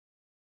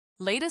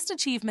Latest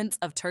achievements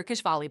of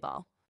Turkish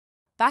volleyball.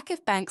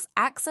 VakıfBank's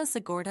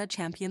Eczacıbaşı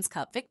Champions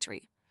Cup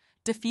victory.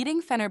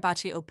 Defeating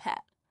Fenerbahçe Opet.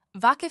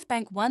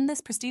 VakıfBank won this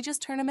prestigious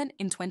tournament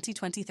in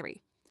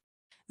 2023.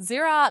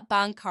 Ziraat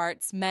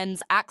Bankkart's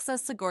men's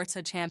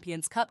Sigorta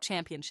Champions Cup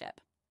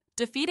championship.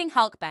 Defeating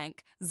Halkbank,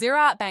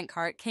 Ziraat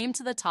Bankkart came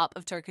to the top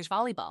of Turkish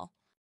volleyball.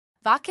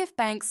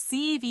 VakıfBank's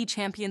FIVB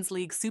Champions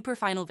League Super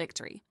Final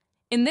victory.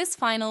 In this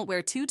final,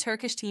 where two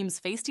Turkish teams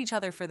faced each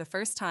other for the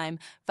first time,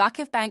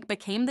 VakıfBank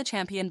became the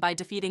champion by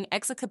defeating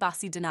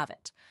Eczacıbaşı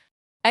Dynavit.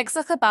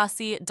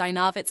 Eczacıbaşı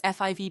Dynavit's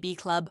FIVB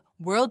Club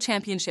World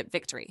Championship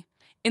victory.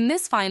 In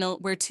this final,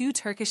 where two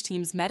Turkish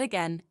teams met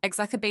again,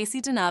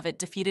 Eczacıbaşı Dynavit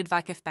defeated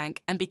VakıfBank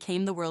and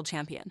became the world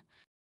champion.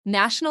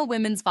 National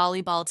Women's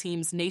Volleyball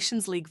Team's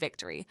Nations League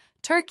victory.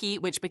 Turkey,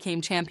 which became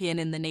champion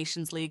in the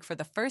Nations League for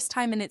the first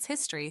time in its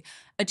history,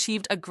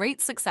 achieved a great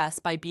success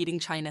by beating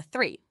China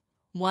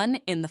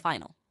 3-1 in the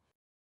final.